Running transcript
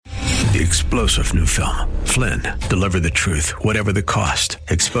The explosive new film, Flynn, deliver the truth, whatever the cost,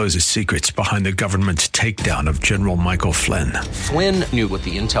 exposes secrets behind the government's takedown of General Michael Flynn. Flynn knew what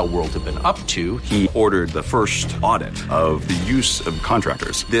the intel world had been up to. He ordered the first audit of the use of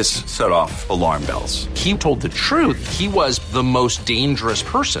contractors. This set off alarm bells. He told the truth. He was the most dangerous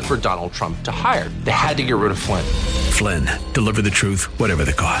person for Donald Trump to hire. They had to get rid of Flynn. Flynn, deliver the truth, whatever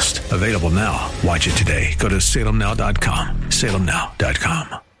the cost. Available now. Watch it today. Go to salemnow.com.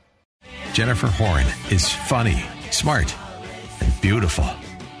 salemnow.com. Jennifer Horn is funny, smart, and beautiful.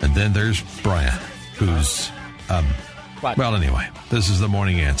 And then there's Brian, who's, well, anyway, this is the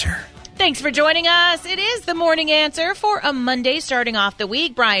morning answer. Thanks for joining us. It is the morning answer for a Monday starting off the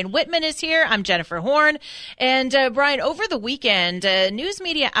week. Brian Whitman is here. I'm Jennifer Horn. And Brian, over the weekend, news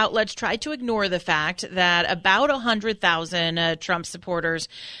media outlets tried to ignore the fact that about 100,000 Trump supporters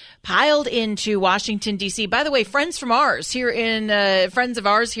piled into Washington, D.C. By the way, friends of ours here in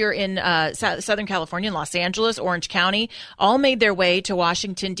Southern California, in Los Angeles, Orange County, all made their way to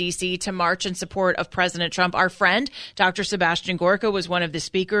Washington, D.C. to march in support of President Trump. Our friend, Dr. Sebastian Gorka, was one of the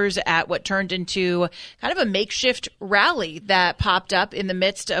speakers at what turned into kind of a makeshift rally that popped up in the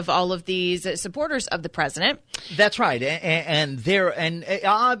midst of all of these supporters of the president. That's right.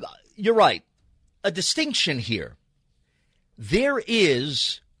 You're right. A distinction here. There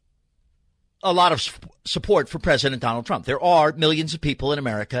is a lot of support for President Donald Trump. There are millions of people in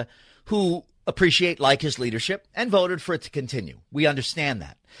America who like his leadership and voted for it to continue. We understand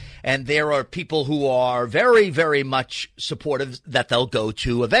that. And there are people who are very, very much supportive that they'll go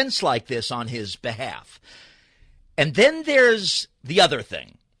to events like this on his behalf. And then there's the other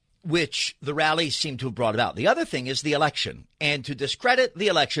thing, which the rallies seem to have brought about. The other thing is the election. And to discredit the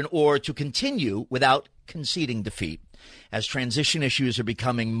election or to continue without conceding defeat, as transition issues are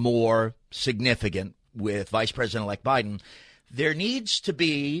becoming more significant with Vice President-elect Biden, there needs to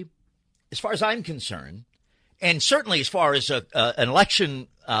be, as far as I'm concerned, and certainly as far as an election,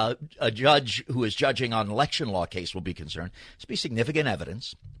 a judge who is judging on an election law case will be concerned, to be significant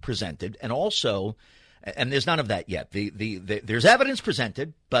evidence presented. And also, and there's none of that yet. There's evidence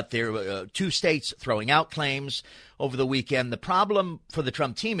presented, but there are two states throwing out claims over the weekend. The problem for the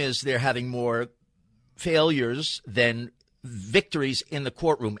Trump team is they're having more failures than victories in the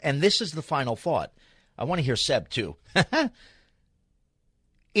courtroom. And this is the final thought. I want to hear Seb, too.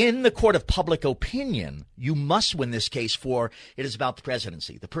 In the court of public opinion, you must win this case, for it is about the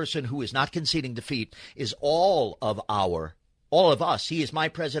presidency. The person who is not conceding defeat is all of us. He is my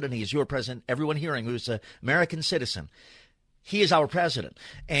president. He is your president. Everyone hearing who's an American citizen. He is our president.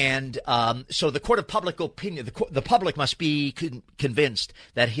 And so the court of public opinion, the public must be convinced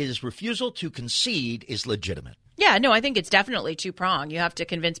that his refusal to concede is legitimate. Yeah, no, I think it's definitely two-pronged. You have to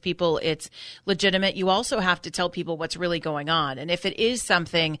convince people it's legitimate. You also have to tell people what's really going on. And if it is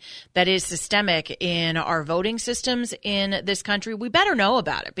something that is systemic in our voting systems in this country, we better know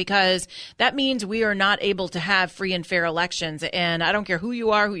about it, because that means we are not able to have free and fair elections. And I don't care who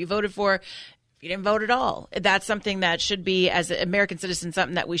you are, who you voted for. You didn't vote at all. That's something that should be, as American citizens,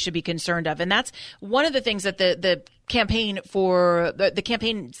 something that we should be concerned of. And that's one of the things that the campaign for the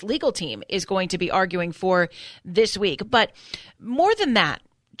campaign's legal team is going to be arguing for this week. But more than that,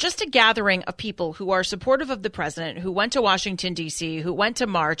 just a gathering of people who are supportive of the president, who went to Washington, D.C., who went to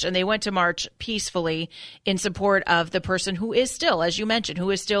march, and they went to march peacefully in support of the person who is still, as you mentioned, who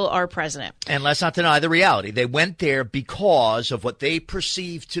is still our president. And let's not deny the reality. They went there because of what they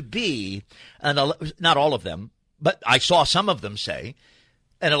perceive to be, not all of them, but I saw some of them say,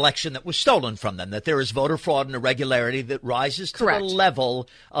 an election that was stolen from them, that there is voter fraud and irregularity that rises to the level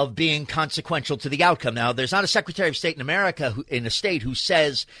of being consequential to the outcome. Now, there's not a Secretary of State in America in a state who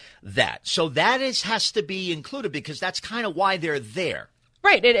says that. So that has to be included, because that's kind of why they're there.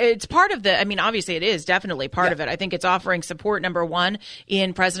 Right. It's part of obviously it is definitely part of it. I think it's offering support, number one,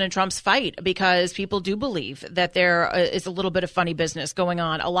 in President Trump's fight, because people do believe that there is a little bit of funny business going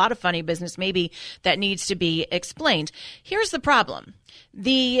on, a lot of funny business maybe that needs to be explained. Here's the problem.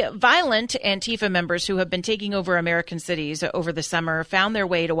 The violent Antifa members who have been taking over American cities over the summer found their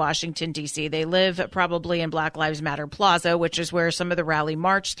way to Washington, D.C. They live probably in Black Lives Matter Plaza, which is where some of the rally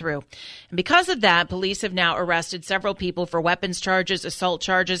marched through. And because of that, police have now arrested several people for weapons charges, assault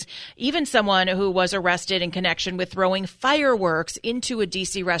charges, even someone who was arrested in connection with throwing fireworks into a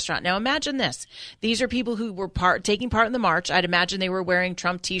D.C. restaurant. Now, imagine this. These are people who were taking part in the march. I'd imagine they were wearing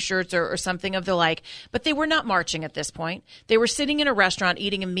Trump T-shirts or something of the like, but they were not marching at this point. They were sitting in a restaurant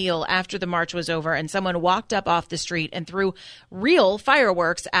eating a meal after the march was over, and someone walked up off the street and threw real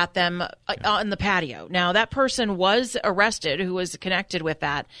fireworks at them on the patio. Now, that person was arrested who was connected with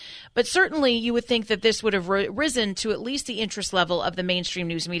that. But certainly you would think that this would have risen to at least the interest level of the mainstream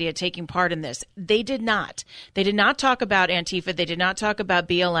news media taking part in this. They did not. They did not talk about Antifa. They did not talk about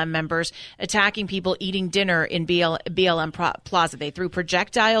BLM members attacking people eating dinner in BLM Plaza. They threw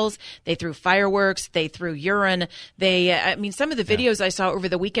projectiles. They threw fireworks. They threw urine. Some of the videos I saw over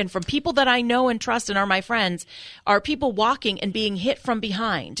the weekend from people that I know and trust and are my friends are people walking and being hit from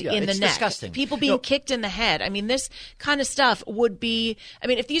behind in the neck. Disgusting. People being kicked in the head. I mean, this kind of stuff would be,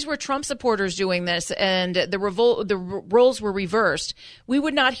 if these were Trump supporters doing this and the roles were reversed, we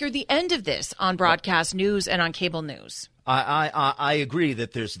would not hear the end of this on broadcast news and on cable news. I agree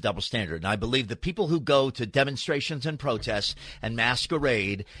that there's a double standard, and I believe that people who go to demonstrations and protests and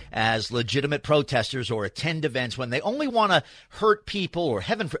masquerade as legitimate protesters or attend events when they only want to hurt people or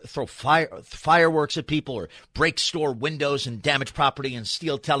throw fireworks at people or break store windows and damage property and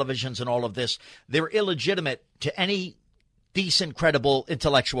steal televisions and all of this, they're illegitimate to any decent, credible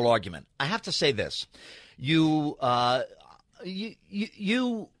intellectual argument. I have to say this. You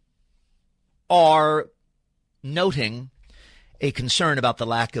are noting a concern about the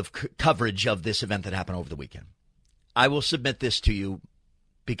lack of coverage of this event that happened over the weekend. I will submit this to you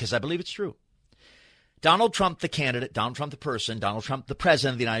because I believe it's true. Donald Trump, the candidate, Donald Trump, the person, Donald Trump, the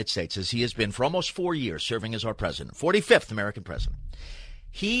president of the United States, as he has been for almost 4 years serving as our president, 45th American president.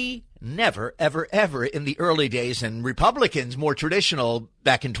 He never, ever, ever in the early days, and Republicans, more traditional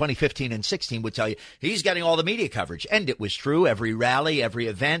back in 2015 and 16, would tell you he's getting all the media coverage. And it was true. Every rally, every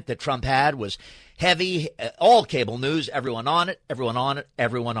event that Trump had was heavy, all cable news, everyone on it, everyone on it,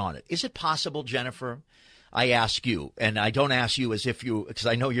 everyone on it. Is it possible, Jennifer? I ask you, and I don't ask you as if you, because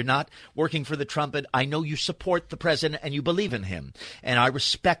I know you're not working for the trumpet. I know you support the president and you believe in him. And I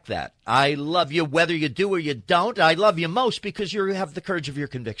respect that. I love you whether you do or you don't. I love you most because you have the courage of your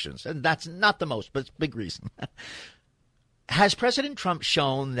convictions. And that's not the most, but it's a big reason. Has President Trump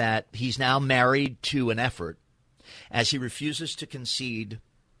shown that he's now married to an effort as he refuses to concede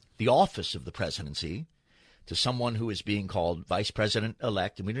the office of the presidency to someone who is being called vice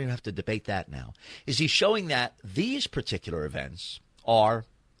president-elect, and we don't even have to debate that now? Is he showing that these particular events are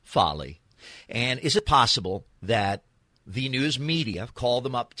folly? And is it possible that the news media, call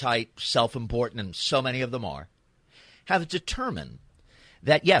them uptight, self-important, and so many of them are, have determined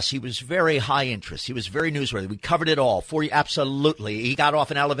that, yes, he was very high interest. He was very newsworthy. We covered it all for you. Absolutely. He got off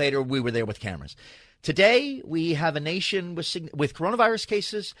an elevator. We were there with cameras. Today, we have a nation with coronavirus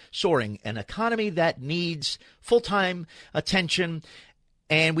cases soaring, an economy that needs full-time attention,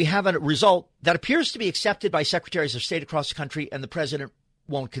 and we have a result that appears to be accepted by secretaries of state across the country, and the president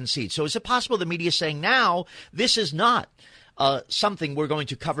won't concede. So is it possible the media is saying now this is not something we're going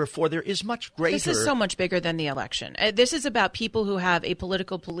to cover for? There is much greater. This is so much bigger than the election. This is about people who have a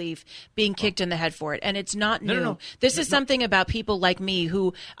political belief being kicked in the head for it. And it's not new. No. This is something about people like me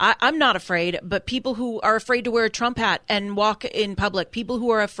who I'm not afraid, but people who are afraid to wear a Trump hat and walk in public, people who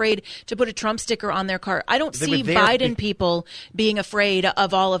are afraid to put a Trump sticker on their car. I don't see Biden people being afraid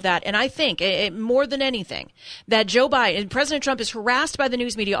of all of that. And I think more than anything that Joe Biden, President Trump, is harassed by the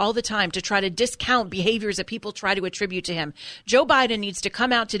news media all the time to try to discount behaviors that people try to attribute to him. Joe Biden needs to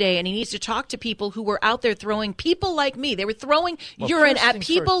come out today and he needs to talk to people who were out there throwing people like me. They were throwing urine at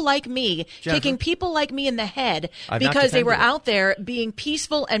people like me, Jennifer, kicking people like me in the head because they were out there being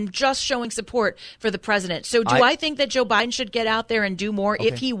peaceful and just showing support for the president. So do I think that Joe Biden should get out there and do more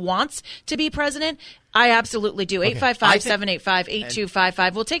if he wants to be president? I absolutely do.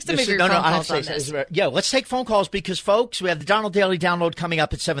 855-785-8255. We'll take some of your phone calls on this. Yeah, let's take phone calls because, folks, we have the Donald Daily Download coming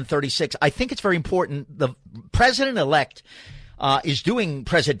up at 7:36. I think it's very important. The president-elect is doing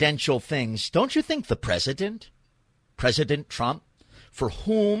presidential things. Don't you think the President Trump, for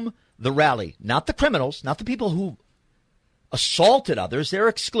whom the rally, not the criminals, not the people who assaulted others, they're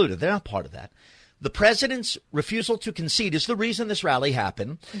excluded. They're not part of that. The president's refusal to concede is the reason this rally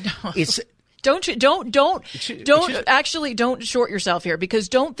happened. No. Don't short yourself here, because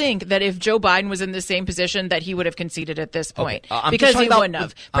don't think that if Joe Biden was in the same position that he would have conceded at this point, because he wouldn't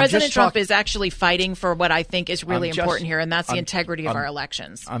have. President Trump is actually fighting for what I think is really important here, and that's the integrity of our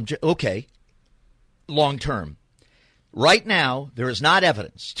elections. Long term. Right now, there is not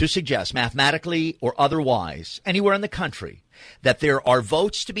evidence to suggest, mathematically or otherwise, anywhere in the country, that there are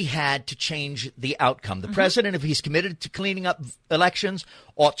votes to be had to change the outcome. The president, if he's committed to cleaning up elections,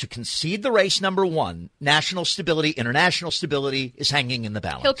 ought to concede the race, number one. National stability, international stability is hanging in the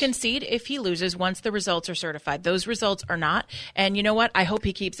balance. He'll concede if he loses once the results are certified. Those results are not. And you know what? I hope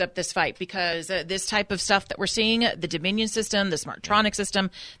he keeps up this fight because this type of stuff that we're seeing, the Dominion system, the Smartronic system,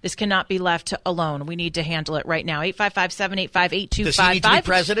 this cannot be left alone. We need to handle it right now. 855-785-8255. Does he need to be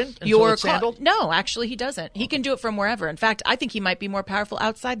president until it's handled? No, actually he doesn't. He can do it from wherever. In fact, I think he might be more powerful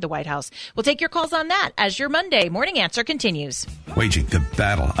outside the White House. We'll take your calls on that as your Monday Morning Answer continues. Waging the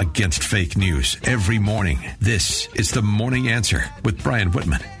battle against fake news every morning. This is the Morning Answer with Brian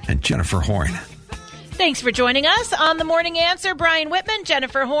Whitman and Jennifer Horn. Thanks for joining us on the Morning Answer. Brian Whitman,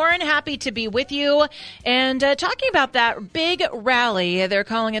 Jennifer Horn, happy to be with you. And talking about that big rally, they're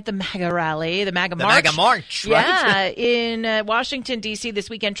calling it the MAGA rally, the MAGA March. MAGA March, right? Yeah, in Washington, D.C. this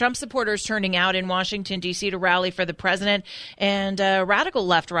weekend. Trump supporters turning out in Washington, D.C. to rally for the president. And radical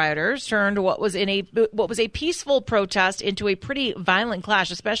left rioters turned what was a peaceful protest into a pretty violent clash,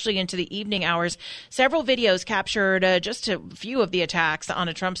 especially into the evening hours. Several videos captured just a few of the attacks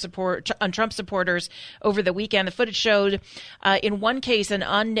on Trump supporters over the weekend. The footage showed, in one case, an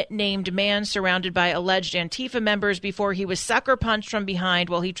unnamed man surrounded by alleged Antifa members before he was sucker punched from behind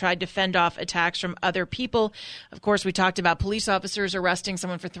while he tried to fend off attacks from other people. Of course, we talked about police officers arresting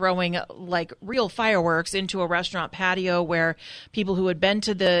someone for throwing like real fireworks into a restaurant patio where people who had been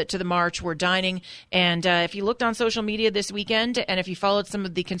to the march were dining. And if you looked on social media this weekend, and if you followed some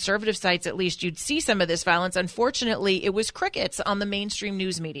of the conservative sites, at least you'd see some of this violence. Unfortunately, it was crickets on the mainstream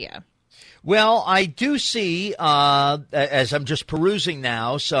news media. Well, I do see, as I'm just perusing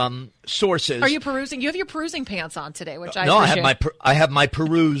now, some sources. Are you perusing? You have your perusing pants on today, which I appreciate. I have my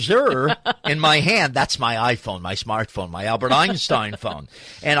peruser in my hand. That's my iPhone, my smartphone, my Albert Einstein phone.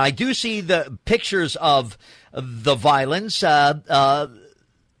 And I do see the pictures of the violence. Here's an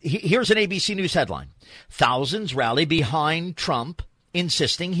ABC News headline. Thousands rally behind Trump,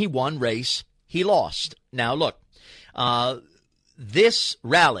 insisting he won race he lost. Now, look, this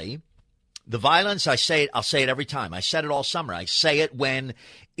rally... The violence, I'll say it every time. I said it all summer. I say it when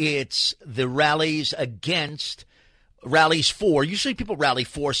it's the rallies for. Usually people rally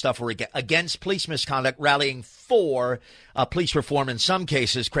for stuff or against police misconduct, rallying for police reform, in some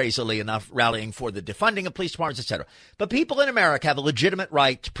cases, crazily enough, rallying for the defunding of police departments, etc. But people in America have a legitimate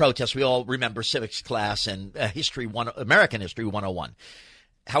right to protest. We all remember civics class and American History 101.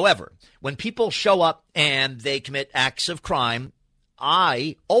 However, when people show up and they commit acts of crime,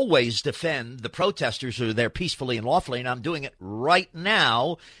 I always defend the protesters who are there peacefully and lawfully, and I'm doing it right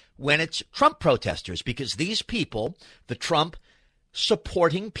now when it's Trump protesters, because these people, the Trump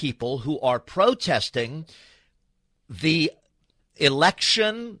supporting people who are protesting the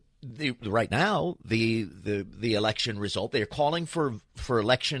election, right now, the election result, they're calling for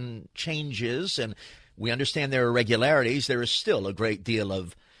election changes, and we understand there are irregularities. There is still a great deal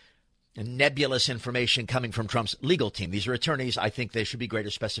of nebulous information coming from Trump's legal team. These are attorneys. I think there should be greater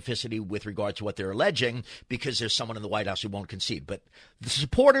specificity with regard to what they're alleging because there's someone in the White House who won't concede. But the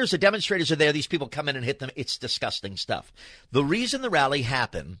supporters, the demonstrators are there. These people come in and hit them. It's disgusting stuff. The reason the rally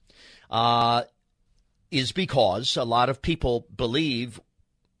happened is because a lot of people believe,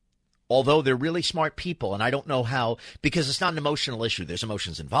 although they're really smart people, and I don't know how, because it's not an emotional issue. There's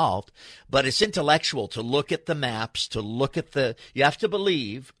emotions involved, but it's intellectual to look at the maps, to look at you have to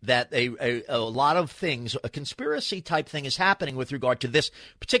believe that a lot of things, a conspiracy type thing is happening with regard to this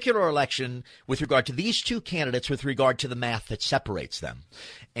particular election, with regard to these two candidates, with regard to the math that separates them.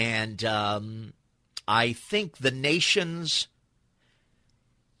 And I think the nation's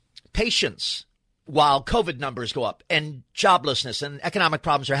patience, while COVID numbers go up and joblessness and economic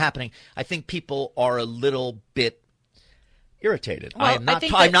problems are happening, I think people are a little bit irritated. Well,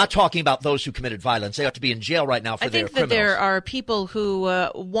 I'm not talking about those who committed violence. They ought to be in jail right now for their criminals. I think that there are people who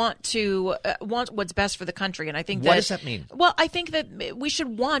want what's best for the country, and I think what does that mean? Well, I think that we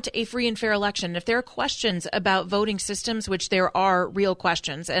should want a free and fair election. If there are questions about voting systems, which there are real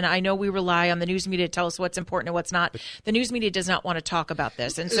questions, and I know we rely on the news media to tell us what's important and what's not, the news media does not want to talk about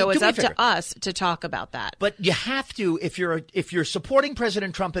this, and so it's up to us to talk about that. But you have to, if you're supporting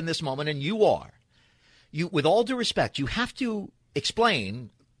President Trump in this moment, and you are. With all due respect, you have to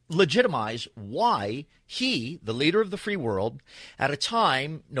legitimize why he, the leader of the free world, at a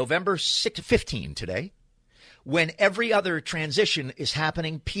time, November 15 today, when every other transition is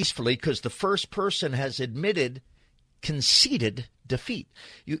happening peacefully because the first person has conceded defeat.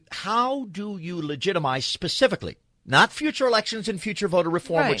 How do you legitimize specifically, not future elections and future voter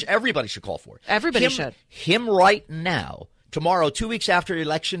reform, right, which everybody should call for. Everybody should. Him right now tomorrow, 2 weeks after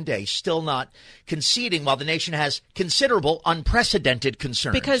Election Day, still not conceding while the nation has considerable, unprecedented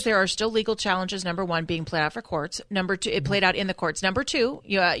concerns? Because there are still legal challenges, number one, being played out for courts. Number two, it played out in the courts. Number two,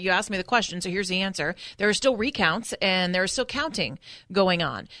 you asked me the question, so here's the answer. There are still recounts and there is still counting going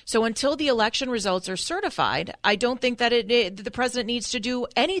on. So until the election results are certified, I don't think that the president needs to do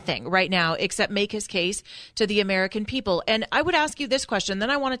anything right now except make his case to the American people. And I would ask you this question, then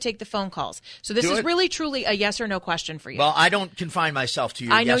I want to take the phone calls. So this is really, truly a yes or no question for you. Well, I don't confine myself to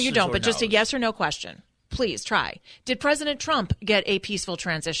your I know yeses you don't, or but just a nos. yes or no question. Please try. Did President Trump get a peaceful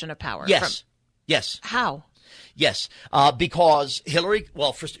transition of power? Yes. Yes. How? Yes, because Hillary.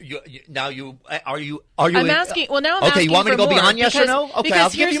 Well, first, are you? I'm asking. Well, now I'm asking. Okay, you want me to go more beyond yes or because- no? Okay, because I'll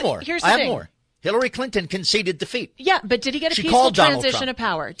give you here's- more. Here's I the have thing. more. Hillary Clinton conceded defeat. Yeah, but did he get a She peaceful called Donald transition Trump. of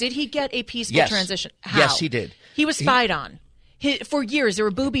power? Did he get a peaceful Yes. transition? How? Yes, he did. He was spied on. For years, there were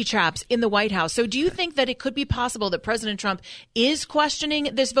booby traps in the White House. So do you think that it could be possible that President Trump is questioning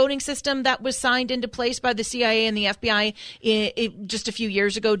this voting system that was signed into place by the CIA and the FBI just a few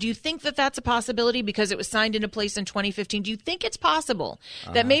years ago? Do you think that that's a possibility because it was signed into place in 2015? Do you think it's possible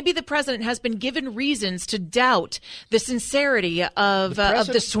that maybe the president has been given reasons to doubt the sincerity of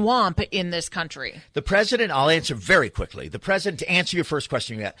the swamp in this country? The president, I'll answer very quickly. The president, to answer your first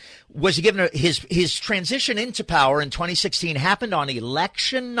question, was he given his transition into power in 2016 happened on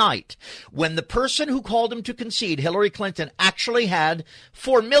election night when the person who called him to concede, Hillary Clinton, actually had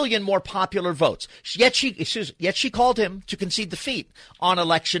 4 million more popular votes. Yet she called him to concede defeat on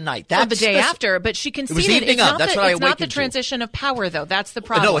election night. That's the day after, but she conceded. It was the evening of. That's what I It's not the awakened to. transition of power, though. That's the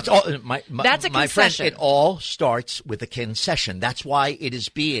problem. No, it's all That's a my friend. concession. It all starts with a concession. That's why it is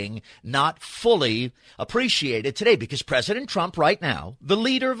being not fully appreciated today, because President Trump, right now, the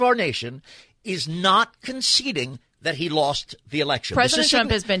leader of our nation, is not conceding that he lost the election. President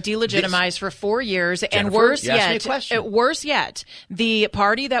Trump has been delegitimized for 4 years, and worse yet, the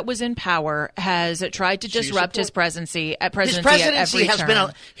party that was in power has tried to disrupt his presidency at every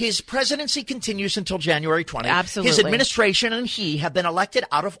turn. His presidency continues until January 20th. Absolutely. His administration and he have been elected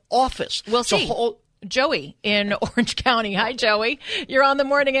out of office. We'll see. Joey in Orange County. Hi, Joey. You're on the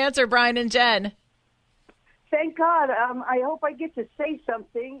Morning Answer, Brian and Jen. Thank God. I hope I get to say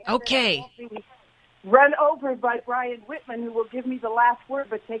something. Okay. Run over by Brian Whitman, who will give me the last word,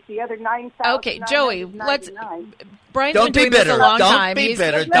 but take the other 9,000. Okay, Joey, Brian's Don't been doing be bitter. this a long Don't time. be He's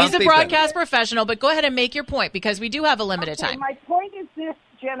bitter. a Don't be broadcast professional, but go ahead and make your point because we do have a limited time. My point is this,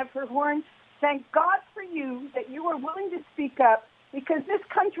 Jennifer Horn. Thank God for you that you are willing to speak up, because this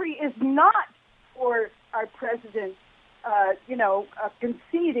country is not for our president,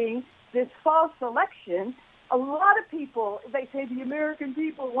 conceding this false election. A lot of people, they say the American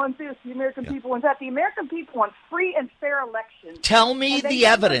people want this, the American people want that. The American people want free and fair elections. Tell me the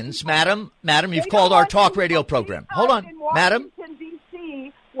evidence, madam. Madam, you've called our talk radio program. Hold on, madam. In Washington,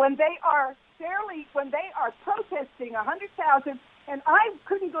 D.C., when they are protesting 100,000, and I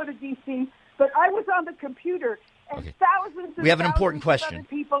couldn't go to D.C., but I was on the computer, and thousands We have an important of question. other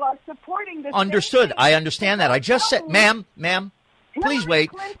people are supporting this. Understood. I understand that. I just said, ma'am, please wait.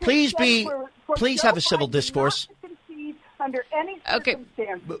 Please have a civil discourse. Under any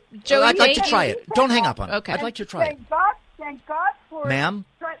circumstance. Joey, I'd like to try it. Don't hang up on it. Okay. I'd like to try it. Thank God for Ma'am?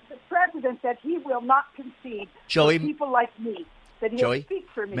 the president that he will not concede Joey, to people like me, that he'll speak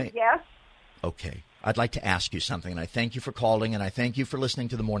for me. Yes? Okay. I'd like to ask you something, and I thank you for calling, and I thank you for listening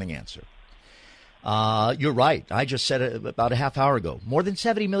to the Morning Answer. You're right. I just said it about a half hour ago. More than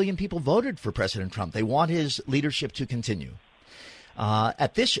 70 million people voted for President Trump. They want his leadership to continue.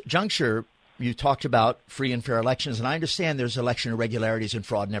 At this juncture, you talked about free and fair elections, and I understand there's election irregularities and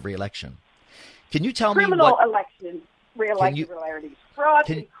fraud in every election. Can you tell me criminal elections, irregularities, fraud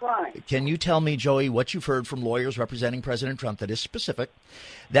and crime. Can you tell me, Joey, what you've heard from lawyers representing President Trump that is specific,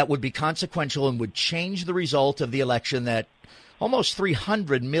 that would be consequential and would change the result of the election that almost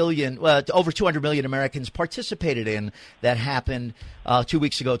 300 million, over 200 million Americans participated in, that happened 2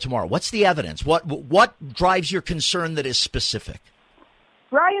 weeks ago tomorrow? What's the evidence? What drives your concern that is specific?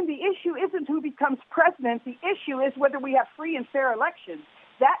 Brian, the issue isn't who becomes president. The issue is whether we have free and fair elections.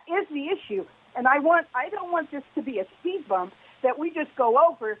 That is the issue. And I don't want this to be a speed bump that we just go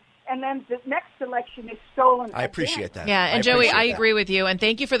over and then the next election is stolen. I appreciate that. Yeah, and Joey, I agree with you. And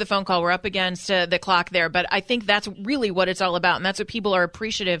thank you for the phone call. We're up against the clock there. But I think that's really what it's all about. And that's what people are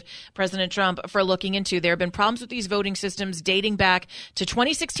appreciative, President Trump, for looking into. There have been problems with these voting systems dating back to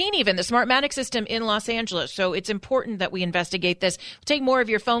 2016 even, the Smartmatic system in Los Angeles. So it's important that we investigate this. We'll take more of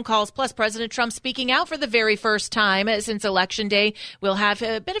your phone calls. Plus, President Trump speaking out for the very first time since Election Day. We'll have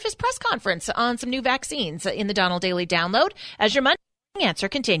a bit of his press conference on some new vaccines in the Donald Daily Download as your Monday Morning Answer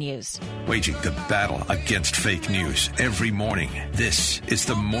continues. Waging the battle against fake news every morning. This is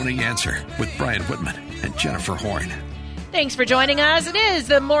The Morning Answer with Brian Whitman and Jennifer Horn. Thanks for joining us. It is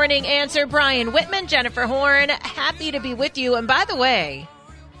The Morning Answer. Brian Whitman, Jennifer Horn, happy to be with you. And by the way,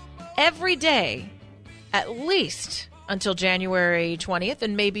 every day, at least until January 20th,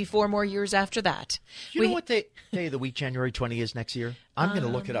 and maybe 4 more years after that. You know what day of the week January 20 is next year? I'm going to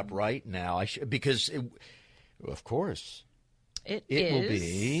look it up right now. Because, of course, it will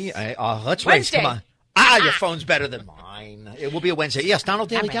be. Let's Wednesday. Come on. Your phone's better than mine. It will be a Wednesday. Yes, Donald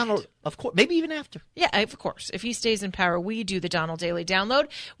Daily Download, of course. Maybe even after. Yeah, of course. If he stays in power, we do the Donald Daily Download,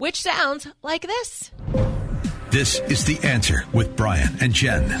 which sounds like this. This is The Answer with Brian and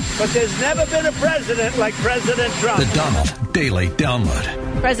Jen. But there's never been a president like President Trump. The Donald Daily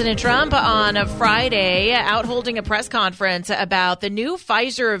Download. President Trump on a Friday out holding a press conference about the new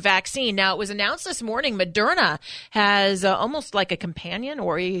Pfizer vaccine. Now, it was announced this morning Moderna has almost like a companion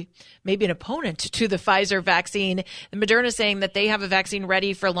or maybe an opponent to the Pfizer vaccine. Moderna saying that they have a vaccine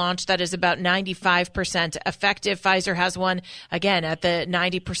ready for launch that is about 95% effective. Pfizer has one, again, at the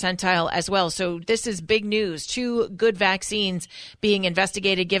 90 percentile as well. So this is big news. 2 good vaccines being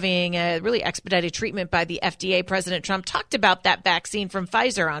investigated, giving a really expedited treatment by the FDA. President Trump talked about that vaccine from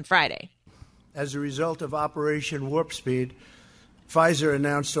Pfizer on Friday. As a result of Operation Warp Speed, Pfizer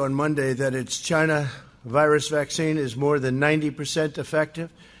announced on Monday that its China virus vaccine is more than 90%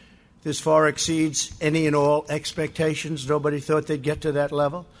 effective. This far exceeds any and all expectations. Nobody thought they'd get to that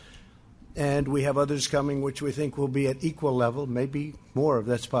level. And we have others coming which we think will be at equal level, maybe more if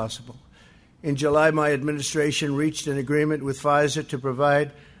that's possible. In July, my administration reached an agreement with Pfizer to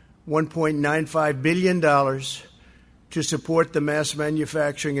provide $1.95 billion to support the mass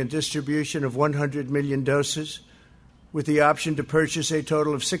manufacturing and distribution of 100 million doses, with the option to purchase a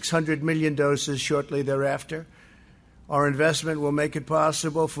total of 600 million doses shortly thereafter. Our investment will make it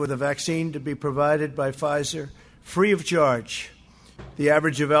possible for the vaccine to be provided by Pfizer free of charge. The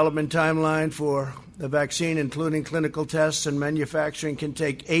average development timeline for the vaccine, including clinical tests and manufacturing, can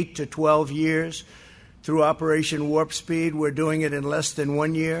take 8 to 12 years. Through Operation Warp Speed, we're doing it in less than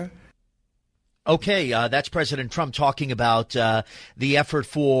 1 year. Okay, that's President Trump talking about the effort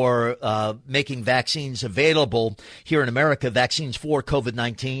for making vaccines available here in America, vaccines for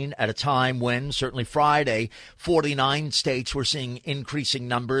COVID-19 at a time when, certainly Friday, 49 states were seeing increasing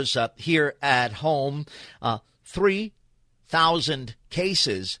numbers. Here at home, 3,000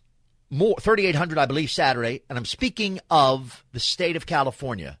 cases, more 3,800, I believe, Saturday. And I'm speaking of the state of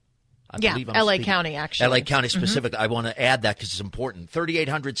California. L.A. County, actually. L.A. County specifically. I want to add that because it's important.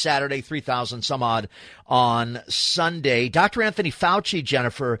 3,800 Saturday, 3,000 some odd on Sunday. Dr. Anthony Fauci,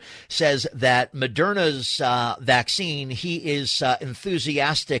 Jennifer, says that Moderna's vaccine, he is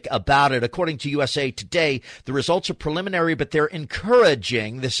enthusiastic about it. According to USA Today, the results are preliminary, but they're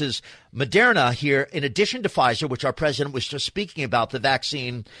encouraging. This is Moderna here, in addition to Pfizer, which our president was just speaking about, the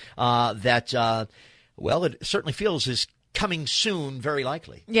vaccine it certainly feels is coming soon, very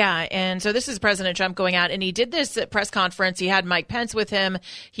likely. Yeah, and so this is President Trump going out, and he did this press conference. He had Mike Pence with him.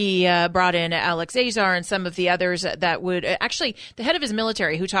 He brought in Alex Azar and some of the others that would actually, the head of his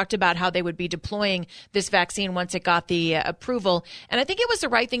military, who talked about how they would be deploying this vaccine once it got the approval. And I think it was the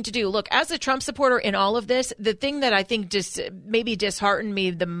right thing to do. Look, as a Trump supporter in all of this, the thing that I think just maybe disheartened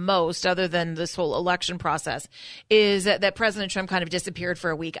me the most, other than this whole election process, is that President Trump kind of disappeared for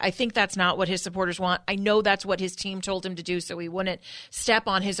a week. I think that's not what his supporters want. I know that's what his team told him to do, so he wouldn't step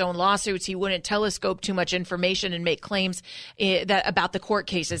on his own lawsuits. He wouldn't telescope too much information and make claims about the court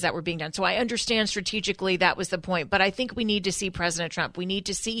cases that were being done. So I understand strategically that was the point, but I think we need to see President Trump. We need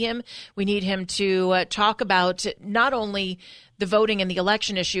to see him. We need him to talk about not only the voting and the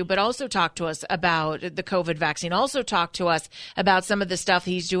election issue, but also talk to us about the COVID vaccine. Also talk to us about some of the stuff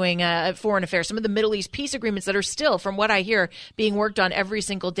he's doing foreign affairs, some of the Middle East peace agreements that are still, from what I hear, being worked on every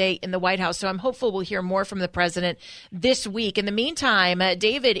single day in the White House. So I'm hopeful we'll hear more from the president this week. In the meantime,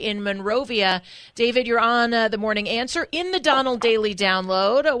 David in Monrovia. David, you're on the Morning Answer in the Donald Daily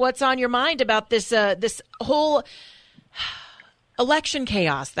Download. What's on your mind about this this whole election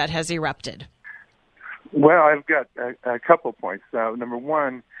chaos that has erupted? Well, I've got a couple points. Number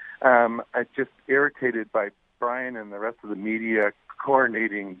one, I'm just irritated by Brian and the rest of the media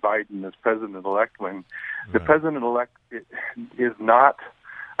coronating Biden as president-elect when the president-elect is not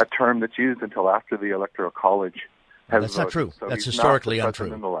a term that's used until after the Electoral College has That's voted. not true. So That's he's historically not the untrue.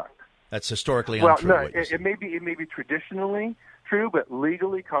 president-elect. That's historically Well, untrue. no, it may be traditionally true, but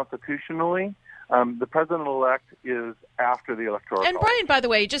legally, constitutionally, The president-elect is after the electoral And college. Brian, by the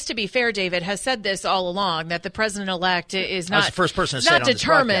way, just to be fair, David, has said this all along, that the president-elect is not the first person to say it on this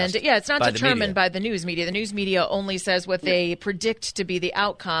determined. broadcast Yeah, it's not by the determined media. by the news media. The news media only says what they predict to be the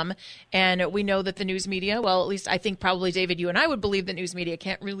outcome. And we know that the news media, well, at least I think probably, David, you and I would believe that news media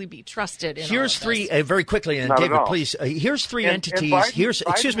can't really be trusted in Here's all of this. three, very quickly, and Not at David, all. please. Here's three And entities. Biden-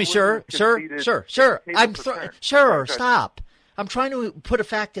 Excuse me, Biden sir, wouldn't have conceded sir. table for turn. Stop. I'm trying to put a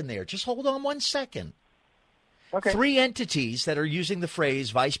fact in there. Just hold on 1 second. Okay. Three entities that are using the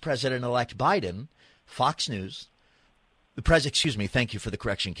phrase Vice President-elect Biden, Fox News, thank you for the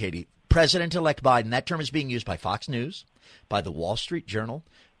correction, Katie. President-elect Biden, that term is being used by Fox News, by the Wall Street Journal,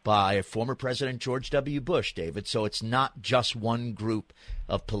 by former President George W. Bush, David. So it's not just one group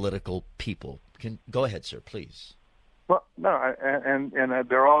of political people. Go ahead, sir, please. Well, no, and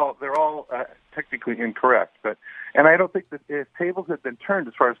they're all technically incorrect, and I don't think that if tables had been turned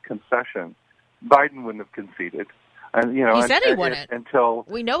as far as concession, Biden wouldn't have conceded. And He said he wouldn't. Until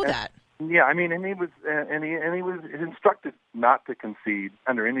we know that. Yeah, I mean, and he was instructed not to concede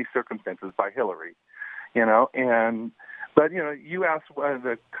under any circumstances by Hillary, But you asked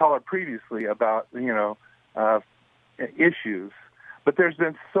the caller previously about issues, but there's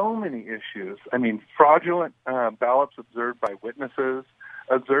been so many issues. I mean, fraudulent ballots observed by witnesses,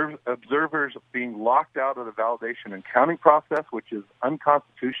 observers being locked out of the validation and counting process, which is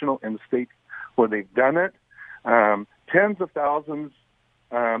unconstitutional in the states where they've done it. Tens of thousands,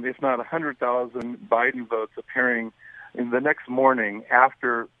 if not 100,000 Biden votes appearing in the next morning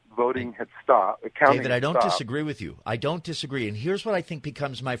after voting had stopped. David, I don't disagree with you. I don't disagree. And here's what I think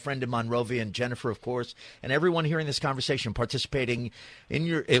becomes my friend in Monrovia and Jennifer, of course, and everyone hearing this conversation, participating in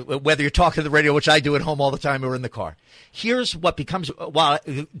your, whether you're talking to the radio, which I do at home all the time, or in the car. Here's what becomes, while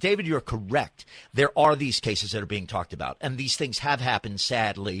David, you're correct. There are these cases that are being talked about, and these things have happened,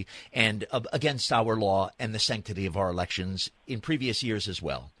 sadly, and against our law and the sanctity of our elections in previous years as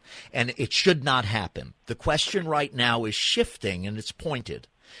well. And it should not happen. The question right now is shifting, and it's pointed.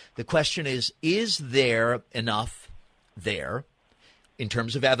 The question is there enough there in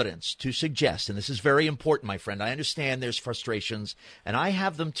terms of evidence to suggest, and this is very important, my friend. I understand there's frustrations, and I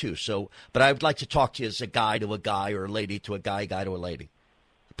have them too. But I would like to talk to you as a guy to a guy, or a lady to a guy to a lady,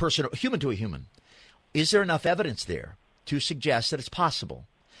 a person, human to a human. Is there enough evidence there to suggest that it's possible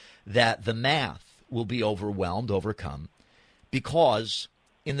that the math will be overcome, because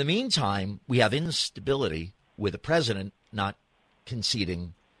in the meantime, we have instability with the president not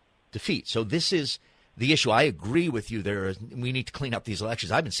conceding defeat. So this is the issue. I agree with you. We need to clean up these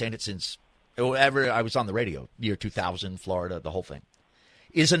elections. I've been saying it since ever I was on the radio, year 2000, Florida, the whole thing.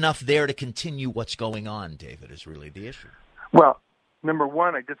 Is enough there to continue what's going on, David, is really the issue. Well, number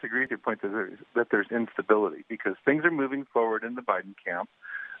one, I disagree with your point that there's instability, because things are moving forward in the Biden camp.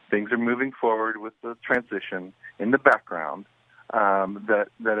 Things are moving forward with the transition in the background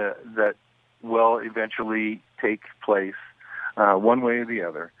that will eventually take place one way or the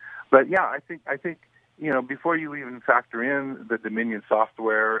other. But yeah, I think before you even factor in the Dominion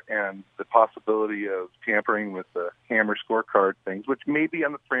software and the possibility of tampering with the Hammer scorecard things, which may be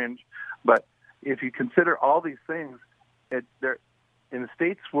on the fringe, but if you consider all these things, in the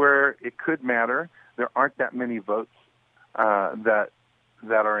states where it could matter, there aren't that many votes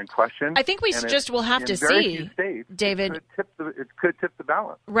that are in question. I think we'll have to see, states, David. It could tip the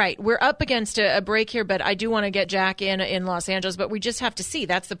balance. Right. We're up against a break here, but I do want to get Jack in Los Angeles, but we just have to see.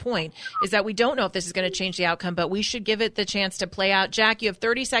 That's the point, is that we don't know if this is going to change the outcome, but we should give it the chance to play out. Jack, you have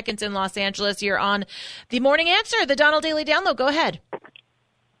 30 seconds in Los Angeles. You're on the Morning Answer, the Donald Daily Download. Go ahead.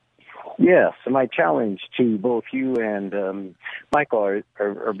 Yes, my challenge to both you and Michael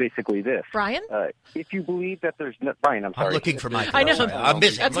are basically this. Brian? If you believe that there's no... Brian, I'm sorry. I'm looking for Michael. I know. I'm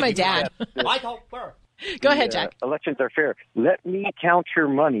busy. That's my dad. Michael, where? Go ahead, Jack. Elections are fair. Let me count your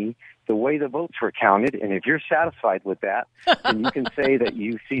money the way the votes were counted, and if you're satisfied with that, then you can say that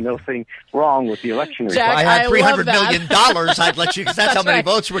you see nothing wrong with the election results. Jack, if I had $300 million, $300 I'd let you, because that's how many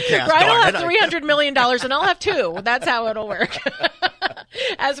votes were cast. Brian will have $300 million, and I'll have two. That's how it'll work.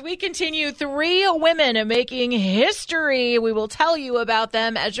 As we continue, 3 women making history. We will tell you about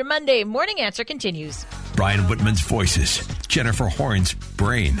them as your Monday Morning Answer continues. Brian Whitman's voices, Jennifer Horn's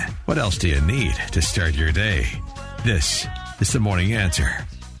brain. What else do you need to start your day? This is the Morning Answer.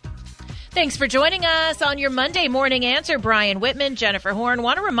 Thanks for joining us on your Monday Morning Answer. Brian Whitman, Jennifer Horn.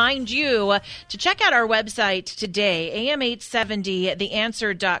 Want to remind you to check out our website today.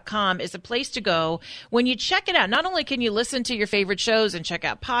 AM870theanswer.com is a place to go. When you check it out, not only can you listen to your favorite shows and check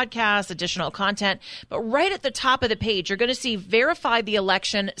out podcasts, additional content, but right at the top of the page, you're going to see verify the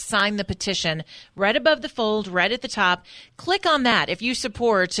election, sign the petition. Right above the fold, right at the top. Click on that. If you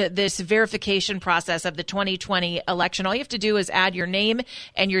support this verification process of the 2020 election, all you have to do is add your name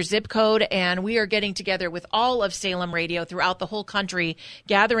and your zip code. And we are getting together with all of Salem Radio throughout the whole country,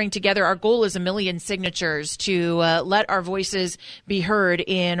 gathering together. Our goal is 1 million signatures to let our voices be heard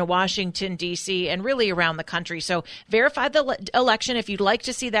in Washington, D.C., and really around the country. So verify the election. If you'd like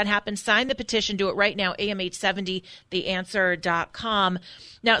to see that happen, sign the petition. Do it right now, am870theanswer.com.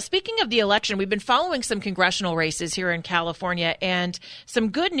 Now, speaking of the election, we've been following some congressional races here in California, and some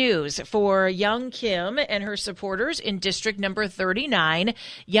good news for Young Kim and her supporters in District number 39.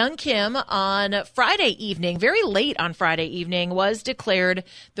 Young Kim on Friday evening, very late on Friday evening, was declared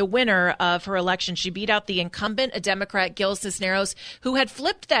the winner of her election. She beat out the incumbent, a Democrat, Gil Cisneros, who had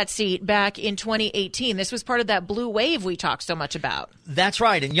flipped that seat back in 2018. This was part of that blue wave we talked so much about. That's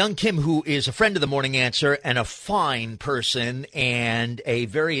right. And Young Kim, who is a friend of the Morning Answer and a fine person and a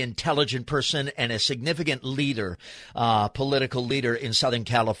very intelligent person and a significant leader, political leader in Southern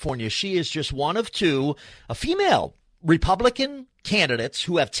California. She is just one of two, a female Republican candidates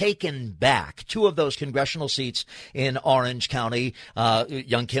who have taken back two of those congressional seats in Orange County.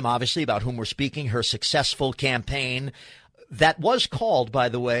 Young Kim, obviously, about whom we're speaking, her successful campaign that was called, by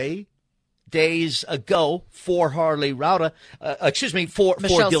the way, days ago for Harley Rauda, for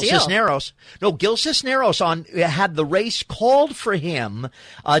Gil Cisneros. No, Gil Cisneros had the race called for him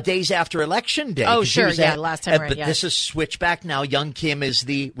days after Election Day. Oh, sure, last time. But this is switched back now. Young Kim is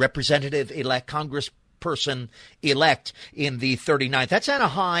the representative-elect, Congressperson elect in the 39th. That's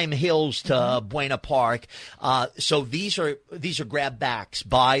Anaheim Hills to Buena Park. So these are grab backs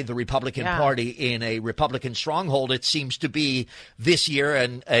by the Republican Party in a Republican stronghold. It seems to be this year,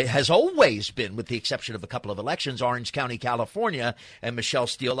 and has always been, with the exception of a couple of elections, Orange County, California, and Michelle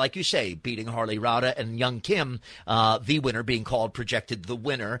Steele, like you say, beating Harley Rauda, and Young Kim, the winner, being called, projected the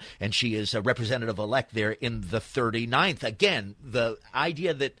winner, and she is a representative-elect there in the 39th. Again, the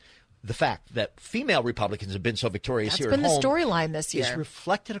idea that the fact that female Republicans have been so victorious here at home. That's been the storyline this year. Is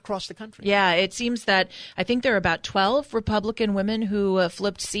reflected across the country. Yeah, it seems that I think there are about 12 Republican women who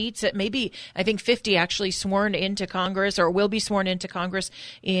flipped seats. Maybe, I think 50 actually sworn into Congress or will be sworn into Congress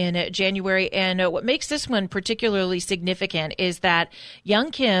in January. And what makes this one particularly significant is that Young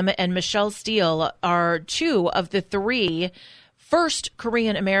Kim and Michelle Steele are two of the three first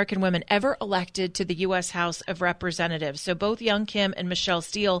Korean American women ever elected to the U.S. House of Representatives. So both Young Kim and Michelle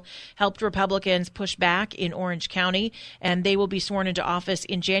Steele helped Republicans push back in Orange County, and they will be sworn into office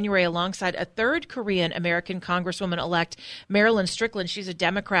in January alongside a third Korean American Congresswoman-elect, Marilyn Strickland. She's a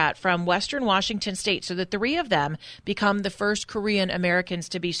Democrat from Western Washington State. So the three of them become the first Korean Americans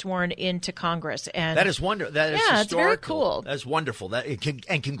to be sworn into Congress. And that is wonderful. That is historical. It's very cool. That's wonderful.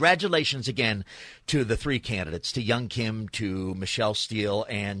 And congratulations again to the three candidates, to Young Kim, to Michelle Steele,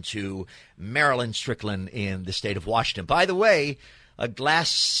 and to Marilyn Strickland in the state of Washington. By the way, a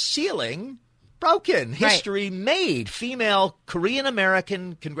glass ceiling broken. History made. Female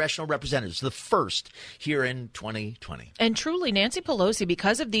Korean-American congressional representatives, the first here in 2020. And truly, Nancy Pelosi,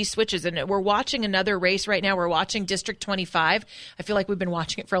 because of these switches, and we're watching another race right now. We're watching District 25. I feel like we've been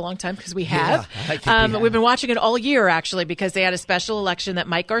watching it for a long time because we have. We've been watching it all year, actually, because they had a special election that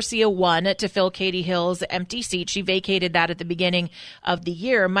Mike Garcia won to fill Katie Hill's empty seat. She vacated that at the beginning of the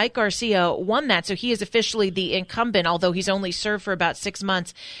year. Mike Garcia won that, so he is officially the incumbent, although he's only served for about 6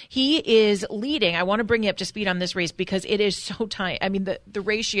 months. He is leading. I want to bring you up to speed on this race because it is so tight. I mean, the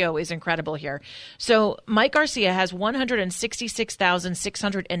ratio is incredible here. So Mike Garcia has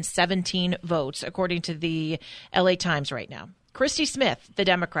 166,617 votes, according to the LA Times right now. Christy Smith, the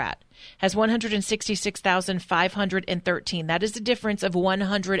Democrat, has 166,513. That is a difference of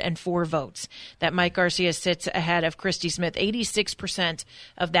 104 votes that Mike Garcia sits ahead of Christy Smith. 86%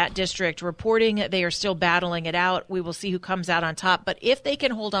 of that district reporting they are still battling it out. We will see who comes out on top. But if they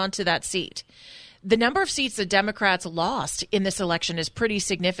can hold on to that seat, the number of seats the Democrats lost in this election is pretty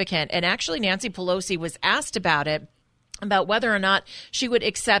significant. And actually, Nancy Pelosi was asked about it, about whether or not she would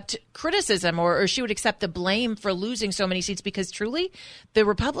accept criticism or she would accept the blame for losing so many seats, because truly the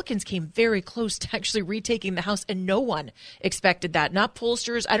Republicans came very close to actually retaking the House, and no one expected that. Not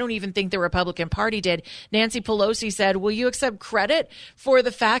pollsters. I don't even think the Republican Party did. Nancy Pelosi said, "Will you accept credit for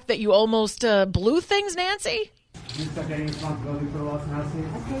the fact that you almost blew things, Nancy?" You accept any responsibility for the loss in House seats?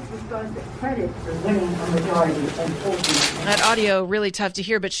 I take credit for winning a majority and holding. That audio really tough to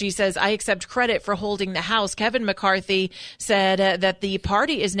hear, but she says, I accept credit for holding the House. Kevin McCarthy said that the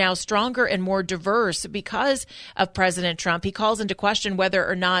party is now stronger and more diverse because of President Trump. He calls into question whether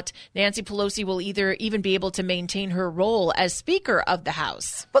or not Nancy Pelosi will even be able to maintain her role as Speaker of the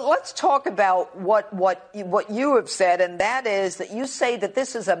House. But let's talk about what you have said, and that is that you say that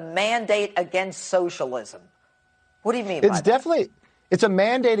this is a mandate against socialism. What do you mean by that? It's a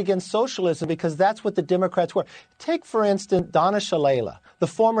mandate against socialism because that's what the Democrats were. Take, for instance, Donna Shalala, the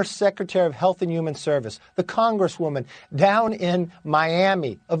former Secretary of Health and Human Service, the congresswoman down in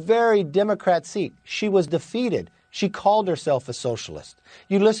Miami, a very Democrat seat. She was defeated. She called herself a socialist.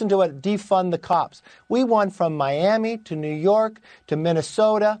 You listen to it, defund the cops. We won from Miami to New York to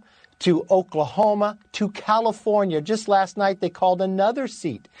Minnesota to Oklahoma to California. Just last night, they called another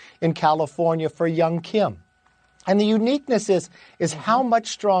seat in California for young Kim. And the uniqueness is how much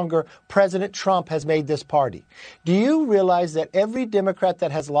stronger President Trump has made this party. Do you realize that every Democrat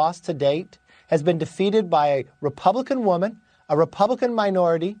that has lost to date has been defeated by a Republican woman, a Republican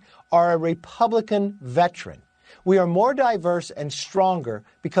minority, or a Republican veteran? We are more diverse and stronger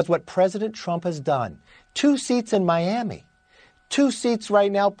because what President Trump has done. 2 seats in Miami, 2 seats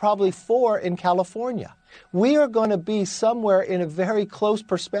right now, probably 4 in California. We are going to be somewhere in a very close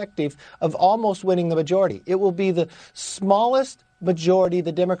perspective of almost winning the majority. It will be the smallest majority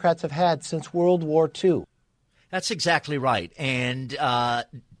the Democrats have had since World War II. That's exactly right. And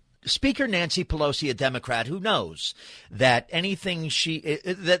Speaker Nancy Pelosi, a Democrat who knows that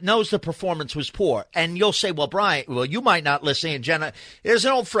that knows the performance was poor. And you'll say, well, Brian, you might not listen. And Jenna, there's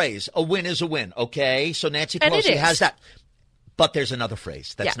an old phrase, a win is a win. Okay, so Nancy Pelosi has that. But there's another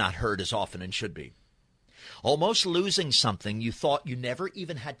phrase that's not heard as often and should be. Almost losing something you thought you never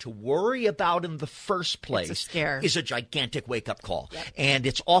even had to worry about in the first place is a gigantic wake-up call. Yep. And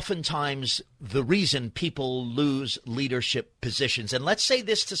it's oftentimes the reason people lose leadership positions. And let's say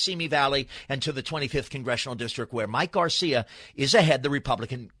this to Simi Valley and to the 25th Congressional District, where Mike Garcia is ahead, the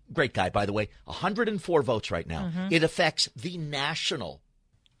Republican, great guy, by the way, 104 votes right now. Mm-hmm. It affects the national.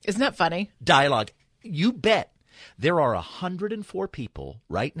 Isn't that funny? Dialogue. You bet there are 104 people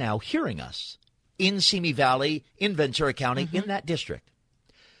right now hearing us in Simi Valley, in Ventura County, in that district,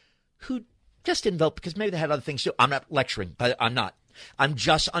 who just didn't vote because maybe they had other things to do. I'm not lecturing, but I'm not. I'm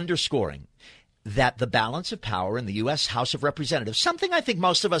just underscoring that the balance of power in the U.S. House of Representatives, something I think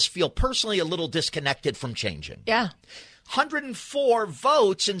most of us feel personally a little disconnected from changing. Yeah. 104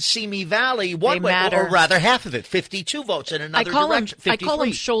 votes in Simi Valley, one way, or rather half of it, 52 votes in another direction. 53. I call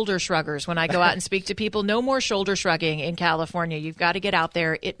them shoulder shruggers when I go out and speak to people. No more shoulder shrugging in California. You've got to get out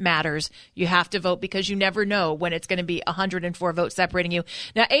there. It matters. You have to vote because you never know when it's going to be 104 votes separating you.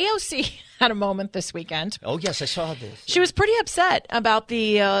 Now, AOC had a moment this weekend. Oh, yes, I saw this. She was pretty upset about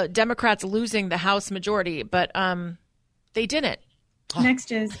the Democrats losing the House majority, but they didn't.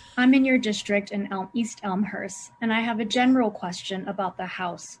 Next is, I'm in your district in East Elmhurst, and I have a general question about the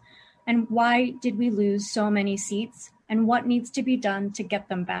House. And why did we lose so many seats? And what needs to be done to get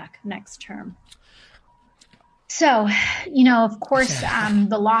them back next term? So, of course,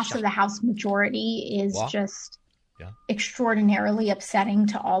 the loss of the House majority is just extraordinarily upsetting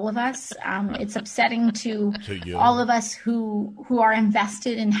to all of us. It's upsetting to all of us who are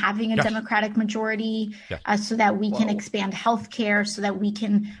invested in having a Democratic majority so that we can expand health care, so that we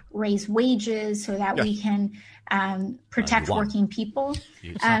can raise wages, so that we can protect working people.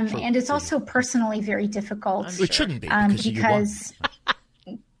 And it's also personally very difficult. It shouldn't be because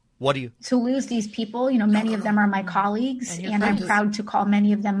what do you to lose these people? Many of them are my colleagues, and I'm proud to call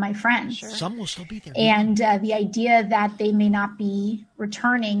many of them my friends. Sure. Some will still be there. And the idea that they may not be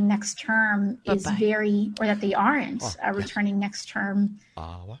returning next term is or that they aren't returning next term.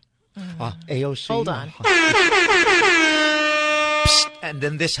 AOC. Hold on. And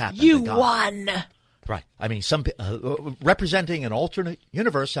then this happened. You won. Right. I mean, some representing an alternate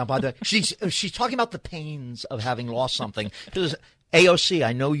universe. Now, by the she's talking about the pains of having lost something. AOC,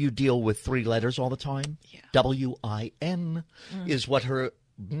 I know you deal with 3 letters all the time. Yeah. WIN is what her,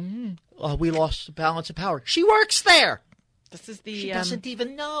 we lost the balance of power. She works there. This is the. She doesn't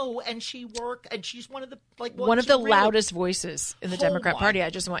even know, and she's one of the one of the loudest voices in the Democrat Party. I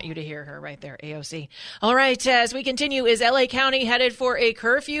just want you to hear her right there, AOC. All right, as we continue, is LA County headed for a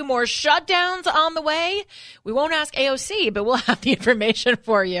curfew? More shutdowns on the way? We won't ask AOC, but we'll have the information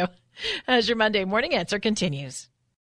for you as your Monday Morning Answer continues.